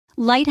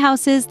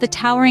Lighthouses, the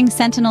towering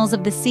sentinels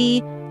of the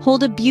sea,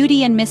 hold a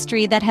beauty and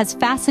mystery that has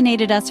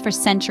fascinated us for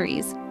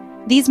centuries.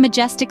 These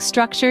majestic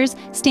structures,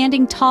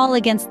 standing tall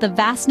against the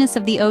vastness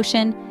of the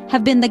ocean,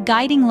 have been the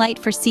guiding light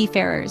for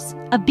seafarers,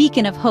 a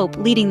beacon of hope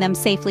leading them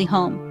safely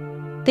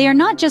home. They are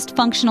not just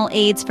functional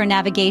aids for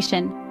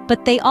navigation,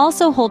 but they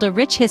also hold a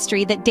rich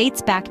history that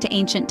dates back to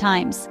ancient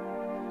times.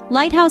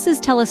 Lighthouses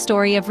tell a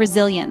story of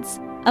resilience,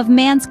 of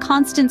man's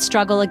constant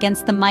struggle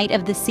against the might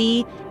of the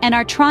sea and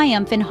our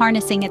triumph in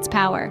harnessing its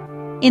power.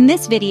 In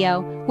this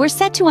video, we're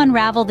set to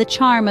unravel the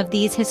charm of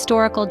these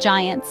historical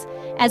giants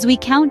as we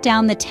count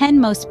down the 10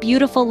 most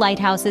beautiful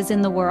lighthouses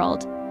in the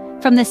world.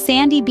 From the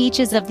sandy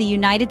beaches of the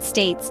United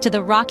States to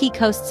the rocky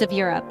coasts of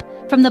Europe,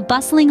 from the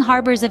bustling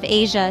harbors of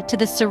Asia to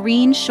the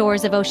serene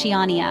shores of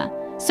Oceania.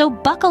 So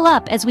buckle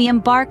up as we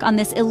embark on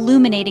this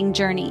illuminating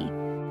journey.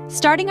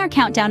 Starting our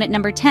countdown at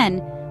number 10,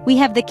 we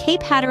have the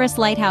Cape Hatteras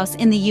Lighthouse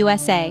in the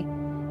USA.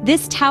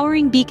 This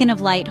towering beacon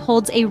of light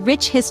holds a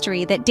rich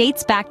history that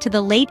dates back to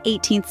the late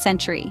 18th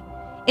century.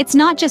 It's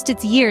not just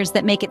its years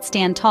that make it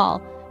stand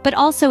tall, but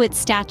also its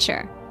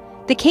stature.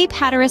 The Cape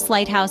Hatteras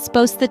Lighthouse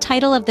boasts the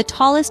title of the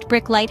tallest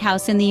brick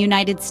lighthouse in the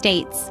United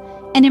States,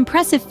 an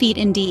impressive feat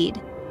indeed.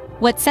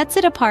 What sets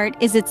it apart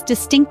is its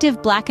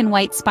distinctive black and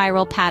white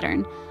spiral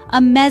pattern,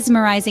 a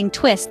mesmerizing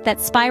twist that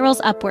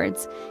spirals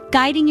upwards,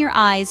 guiding your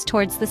eyes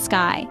towards the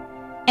sky.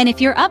 And if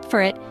you're up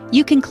for it,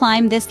 you can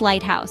climb this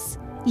lighthouse.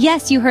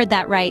 Yes, you heard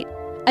that right.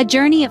 A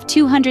journey of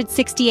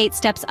 268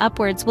 steps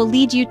upwards will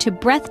lead you to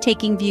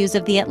breathtaking views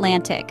of the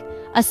Atlantic,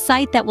 a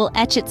sight that will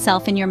etch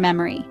itself in your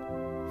memory.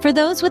 For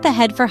those with a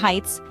head for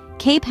heights,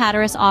 Cape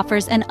Hatteras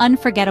offers an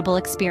unforgettable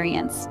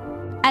experience.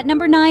 At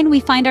number 9, we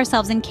find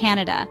ourselves in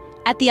Canada,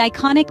 at the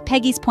iconic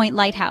Peggy's Point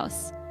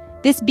Lighthouse.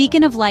 This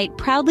beacon of light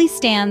proudly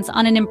stands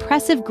on an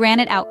impressive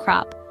granite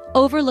outcrop,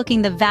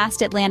 overlooking the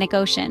vast Atlantic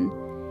Ocean.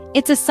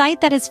 It's a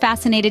site that has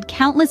fascinated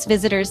countless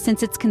visitors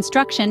since its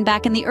construction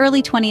back in the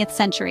early 20th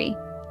century.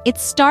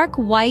 Its stark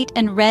white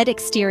and red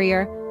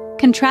exterior,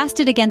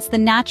 contrasted against the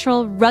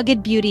natural,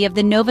 rugged beauty of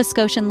the Nova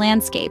Scotian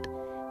landscape,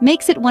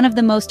 makes it one of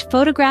the most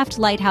photographed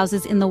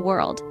lighthouses in the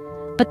world.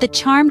 But the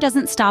charm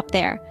doesn't stop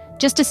there.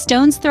 Just a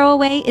stone's throw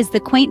away is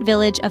the quaint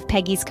village of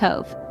Peggy's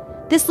Cove.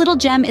 This little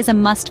gem is a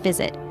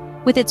must-visit.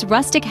 With its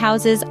rustic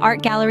houses,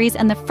 art galleries,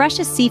 and the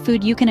freshest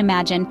seafood you can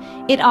imagine,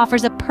 it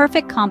offers a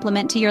perfect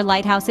complement to your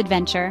lighthouse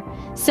adventure.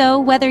 So,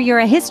 whether you're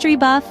a history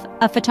buff,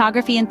 a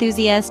photography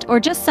enthusiast, or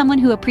just someone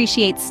who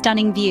appreciates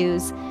stunning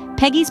views,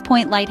 Peggy's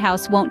Point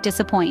Lighthouse won't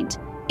disappoint.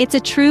 It's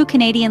a true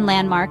Canadian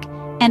landmark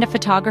and a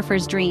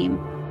photographer's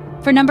dream.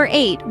 For number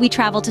 8, we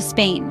travel to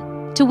Spain,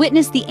 to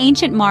witness the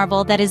ancient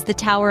marvel that is the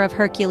Tower of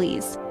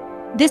Hercules.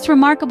 This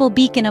remarkable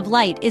beacon of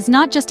light is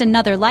not just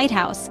another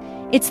lighthouse,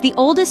 it's the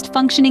oldest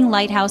functioning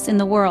lighthouse in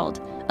the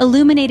world,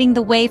 illuminating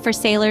the way for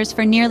sailors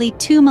for nearly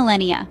 2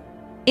 millennia.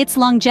 Its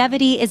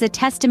longevity is a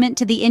testament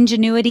to the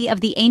ingenuity of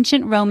the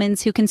ancient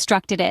Romans who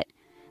constructed it,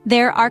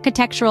 their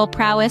architectural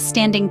prowess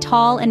standing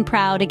tall and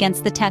proud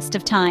against the test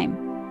of time.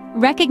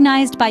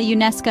 Recognized by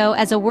UNESCO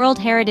as a World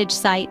Heritage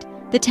Site,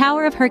 the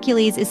Tower of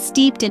Hercules is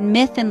steeped in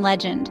myth and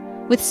legend,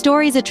 with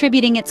stories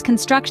attributing its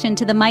construction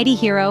to the mighty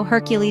hero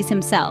Hercules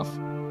himself.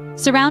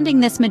 Surrounding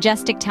this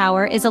majestic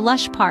tower is a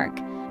lush park,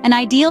 an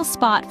ideal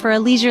spot for a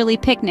leisurely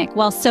picnic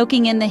while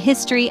soaking in the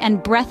history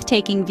and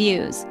breathtaking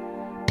views.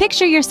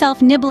 Picture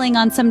yourself nibbling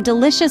on some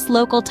delicious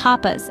local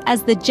tapas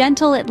as the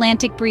gentle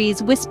Atlantic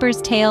breeze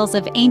whispers tales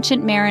of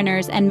ancient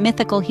mariners and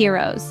mythical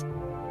heroes.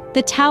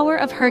 The Tower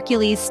of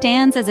Hercules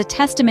stands as a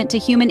testament to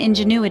human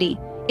ingenuity,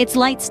 its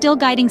light still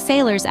guiding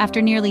sailors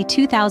after nearly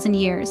 2,000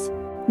 years.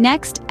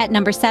 Next, at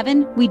number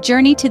 7, we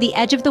journey to the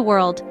edge of the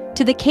world,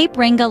 to the Cape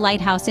Reinga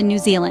Lighthouse in New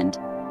Zealand.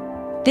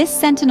 This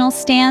sentinel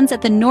stands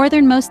at the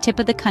northernmost tip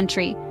of the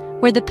country,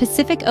 where the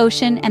Pacific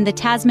Ocean and the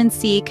Tasman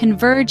Sea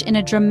converge in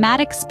a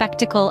dramatic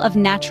spectacle of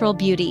natural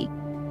beauty.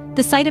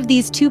 The sight of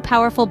these two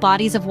powerful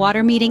bodies of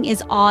water meeting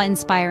is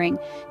awe-inspiring,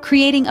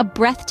 creating a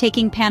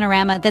breathtaking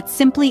panorama that's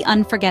simply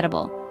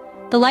unforgettable.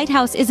 The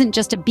lighthouse isn't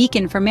just a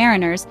beacon for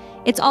mariners,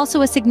 it's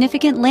also a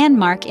significant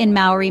landmark in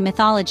Maori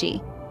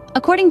mythology.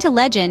 According to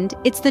legend,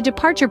 it's the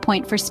departure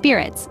point for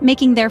spirits,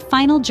 making their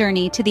final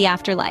journey to the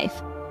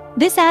afterlife.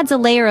 This adds a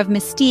layer of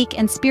mystique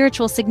and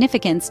spiritual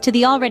significance to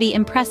the already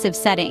impressive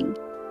setting.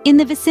 In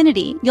the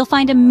vicinity, you'll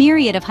find a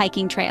myriad of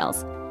hiking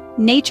trails.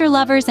 Nature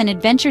lovers and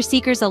adventure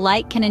seekers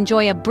alike can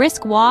enjoy a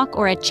brisk walk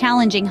or a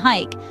challenging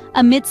hike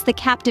amidst the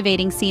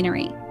captivating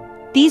scenery.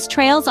 These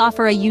trails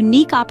offer a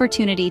unique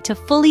opportunity to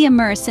fully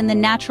immerse in the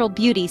natural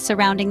beauty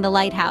surrounding the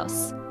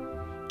lighthouse.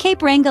 Cape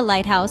Reinga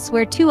Lighthouse,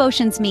 where two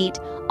oceans meet,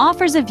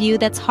 offers a view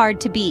that's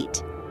hard to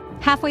beat.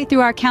 Halfway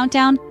through our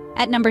countdown,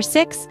 at number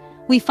 6,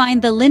 we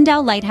find the Lindau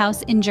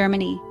Lighthouse in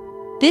Germany.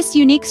 This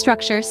unique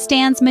structure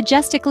stands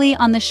majestically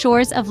on the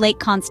shores of Lake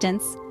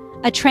Constance,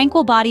 a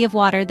tranquil body of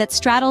water that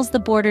straddles the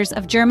borders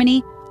of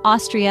Germany,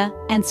 Austria,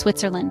 and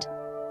Switzerland.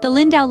 The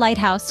Lindau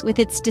Lighthouse, with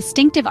its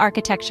distinctive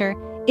architecture,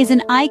 is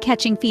an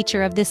eye-catching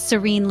feature of this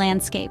serene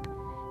landscape.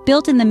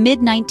 Built in the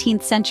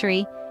mid-19th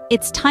century,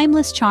 its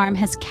timeless charm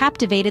has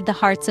captivated the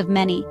hearts of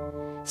many.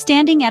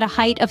 Standing at a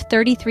height of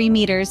 33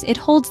 meters, it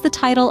holds the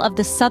title of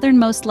the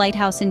southernmost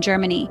lighthouse in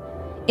Germany.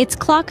 Its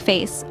clock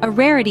face, a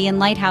rarity in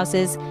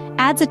lighthouses,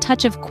 adds a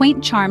touch of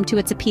quaint charm to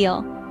its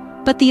appeal.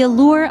 But the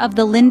allure of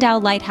the Lindau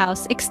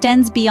Lighthouse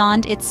extends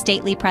beyond its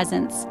stately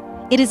presence.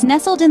 It is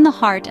nestled in the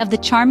heart of the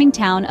charming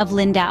town of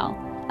Lindau,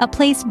 a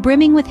place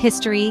brimming with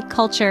history,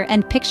 culture,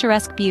 and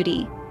picturesque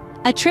beauty.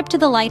 A trip to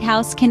the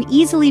lighthouse can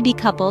easily be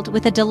coupled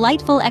with a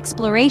delightful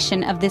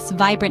exploration of this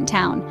vibrant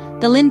town.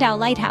 The Lindau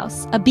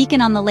Lighthouse, a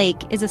beacon on the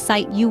lake, is a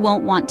sight you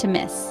won't want to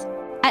miss.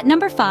 At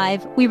number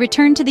 5, we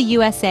return to the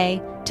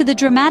USA, to the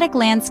dramatic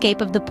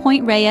landscape of the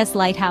Point Reyes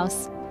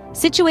Lighthouse.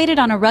 Situated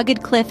on a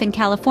rugged cliff in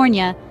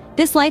California,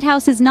 this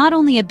lighthouse is not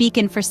only a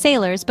beacon for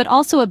sailors but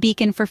also a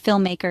beacon for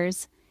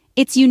filmmakers.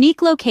 Its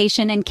unique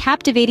location and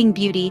captivating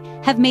beauty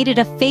have made it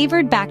a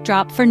favored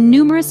backdrop for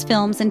numerous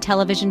films and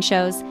television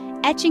shows,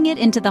 etching it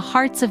into the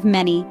hearts of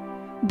many.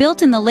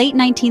 Built in the late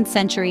 19th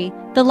century,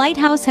 the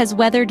lighthouse has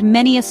weathered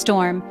many a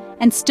storm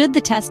and stood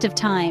the test of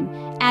time,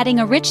 adding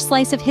a rich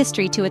slice of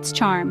history to its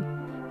charm.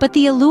 But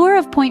the allure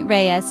of Point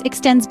Reyes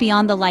extends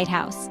beyond the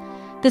lighthouse.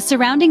 The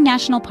surrounding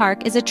national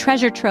park is a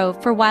treasure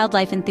trove for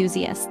wildlife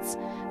enthusiasts.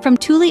 From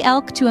Thule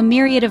elk to a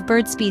myriad of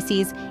bird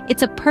species,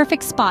 it's a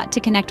perfect spot to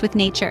connect with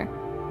nature.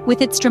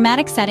 With its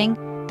dramatic setting,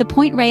 the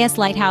Point Reyes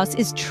Lighthouse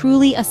is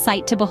truly a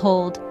sight to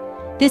behold.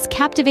 This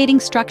captivating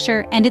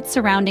structure and its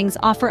surroundings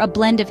offer a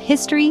blend of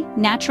history,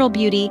 natural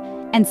beauty,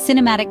 and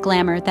cinematic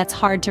glamour that's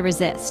hard to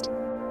resist.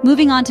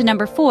 Moving on to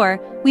number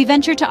 4, we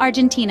venture to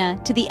Argentina,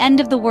 to the end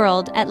of the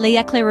world at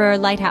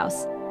Lighthouses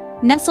Lighthouse.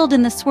 Nestled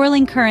in the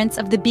swirling currents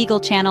of the Beagle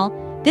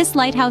Channel, this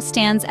lighthouse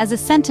stands as a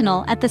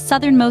sentinel at the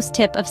southernmost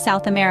tip of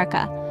South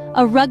America,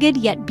 a rugged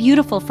yet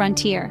beautiful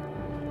frontier.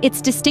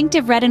 Its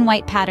distinctive red and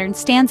white pattern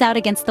stands out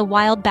against the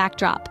wild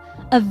backdrop,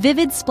 a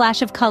vivid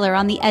splash of color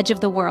on the edge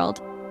of the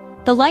world.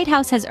 The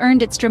lighthouse has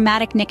earned its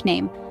dramatic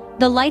nickname,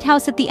 the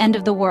lighthouse at the end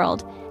of the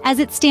world, as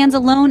it stands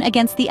alone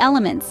against the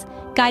elements,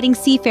 guiding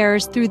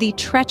seafarers through the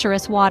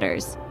treacherous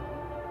waters.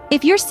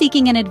 If you're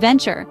seeking an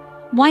adventure,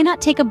 why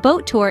not take a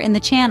boat tour in the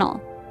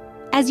channel?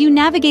 As you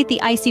navigate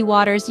the icy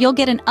waters, you'll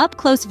get an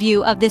up-close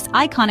view of this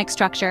iconic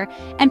structure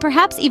and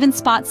perhaps even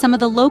spot some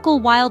of the local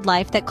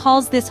wildlife that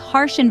calls this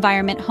harsh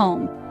environment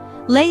home.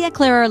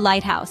 Lighthouses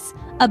Lighthouse,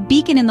 a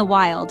beacon in the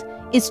wild,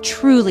 is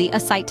truly a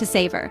sight to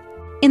savor.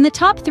 In the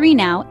top 3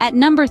 now, at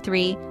number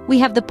 3, we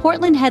have the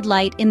Portland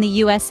Headlight in the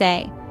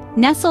USA.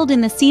 Nestled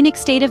in the scenic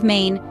state of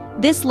Maine,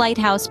 this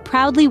lighthouse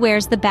proudly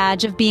wears the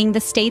badge of being the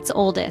state's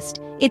oldest,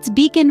 its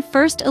beacon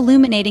first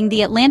illuminating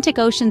the Atlantic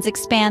Ocean's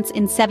expanse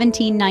in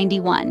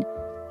 1791.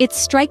 Its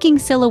striking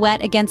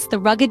silhouette against the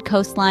rugged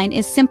coastline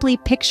is simply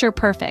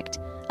picture-perfect,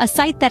 a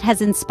sight that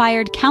has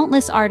inspired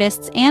countless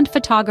artists and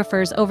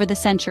photographers over the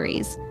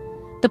centuries.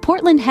 The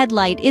Portland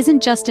Headlight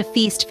isn't just a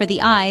feast for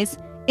the eyes,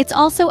 it's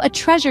also a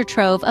treasure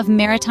trove of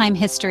maritime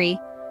history.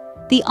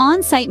 The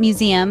on-site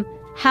museum,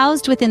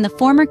 housed within the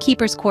former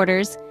keeper's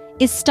quarters,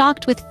 is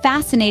stocked with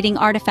fascinating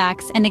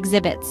artifacts and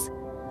exhibits.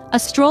 A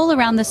stroll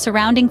around the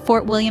surrounding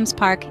Fort Williams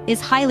Park is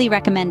highly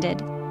recommended.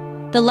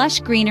 The lush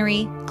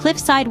greenery,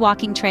 cliffside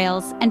walking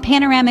trails, and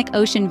panoramic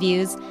ocean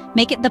views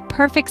make it the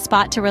perfect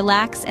spot to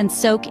relax and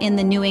soak in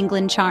the New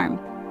England charm.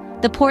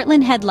 The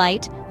Portland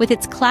Headlight, with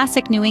its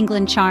classic New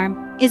England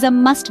charm, is a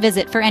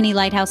must-visit for any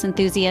lighthouse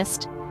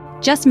enthusiast.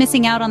 Just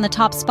missing out on the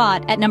top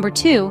spot at number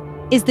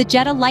 2 is the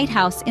Jeddah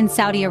Lighthouse in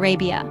Saudi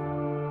Arabia.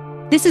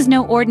 This is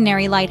no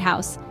ordinary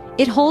lighthouse.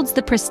 It holds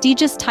the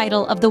prestigious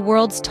title of the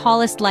world's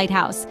tallest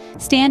lighthouse,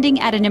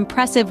 standing at an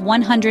impressive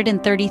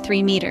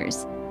 133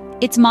 meters.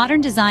 Its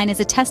modern design is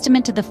a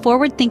testament to the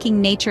forward-thinking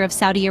nature of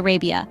Saudi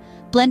Arabia,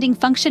 blending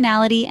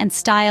functionality and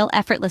style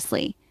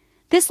effortlessly.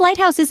 This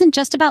lighthouse isn't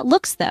just about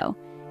looks, though.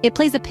 It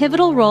plays a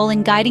pivotal role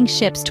in guiding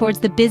ships towards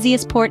the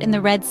busiest port in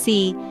the Red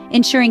Sea,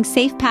 ensuring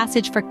safe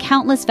passage for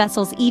countless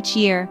vessels each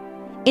year.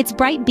 Its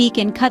bright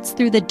beacon cuts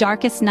through the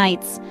darkest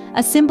nights,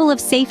 a symbol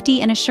of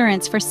safety and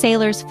assurance for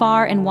sailors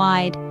far and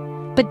wide.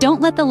 But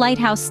don't let the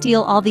lighthouse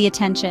steal all the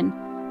attention.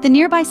 The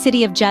nearby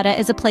city of Jeddah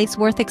is a place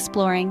worth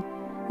exploring.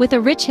 With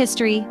a rich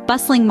history,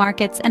 bustling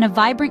markets, and a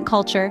vibrant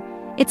culture,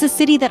 it's a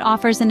city that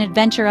offers an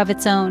adventure of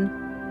its own.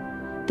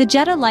 The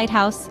Jeddah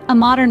Lighthouse, a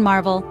modern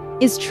marvel,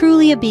 is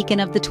truly a beacon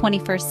of the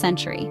 21st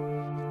century.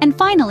 And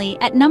finally,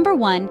 at number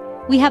 1,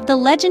 we have the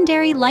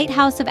legendary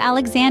Lighthouse of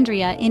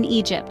Alexandria in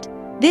Egypt.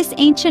 This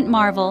ancient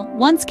marvel,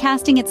 once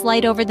casting its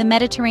light over the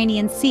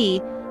Mediterranean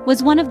Sea,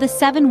 was one of the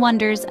 7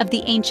 wonders of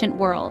the ancient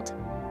world.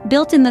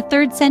 Built in the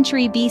 3rd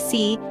century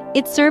BC,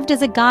 it served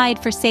as a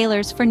guide for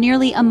sailors for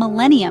nearly a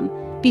millennium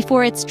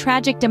before its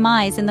tragic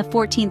demise in the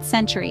 14th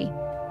century.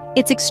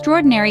 Its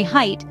extraordinary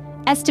height,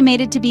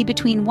 estimated to be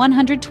between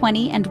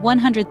 120 and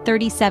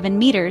 137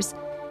 meters,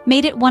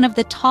 made it one of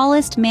the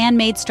tallest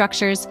man-made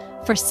structures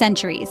for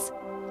centuries.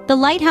 The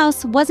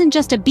lighthouse wasn't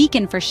just a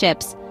beacon for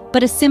ships,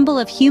 but a symbol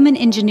of human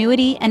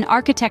ingenuity and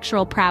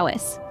architectural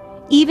prowess.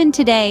 Even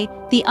today,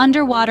 the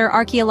underwater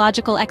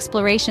archaeological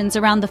explorations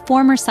around the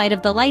former site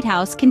of the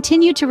lighthouse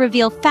continue to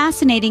reveal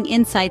fascinating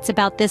insights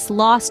about this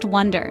lost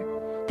wonder.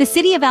 The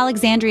city of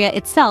Alexandria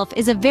itself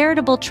is a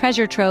veritable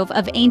treasure trove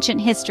of ancient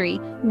history,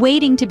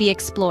 waiting to be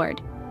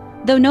explored.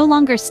 Though no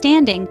longer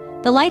standing,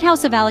 the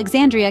Lighthouse of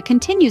Alexandria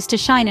continues to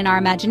shine in our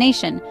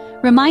imagination,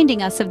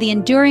 reminding us of the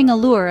enduring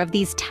allure of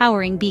these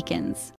towering beacons.